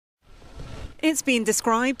It's been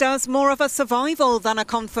described as more of a survival than a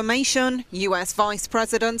confirmation. US Vice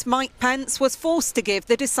President Mike Pence was forced to give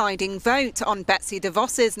the deciding vote on Betsy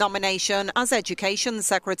DeVos's nomination as Education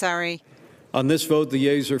Secretary. On this vote, the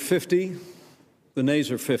yeas are 50, the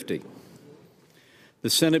nays are 50. The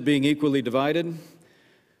Senate being equally divided,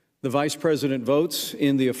 the Vice President votes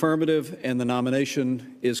in the affirmative and the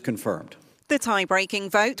nomination is confirmed. The tie-breaking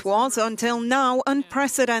vote was, until now,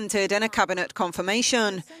 unprecedented in a cabinet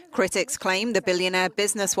confirmation. Critics claim the billionaire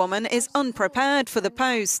businesswoman is unprepared for the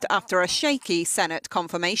post after a shaky Senate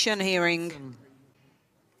confirmation hearing.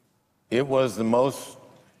 It was the most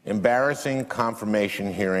embarrassing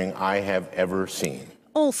confirmation hearing I have ever seen.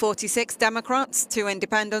 All 46 Democrats, 2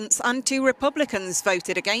 independents and 2 Republicans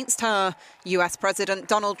voted against her. US President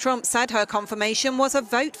Donald Trump said her confirmation was a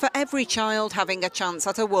vote for every child having a chance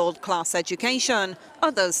at a world-class education.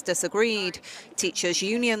 Others disagreed. Teachers'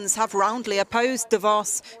 unions have roundly opposed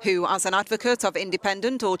DeVos, who, as an advocate of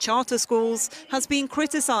independent or charter schools, has been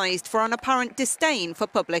criticised for an apparent disdain for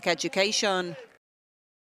public education.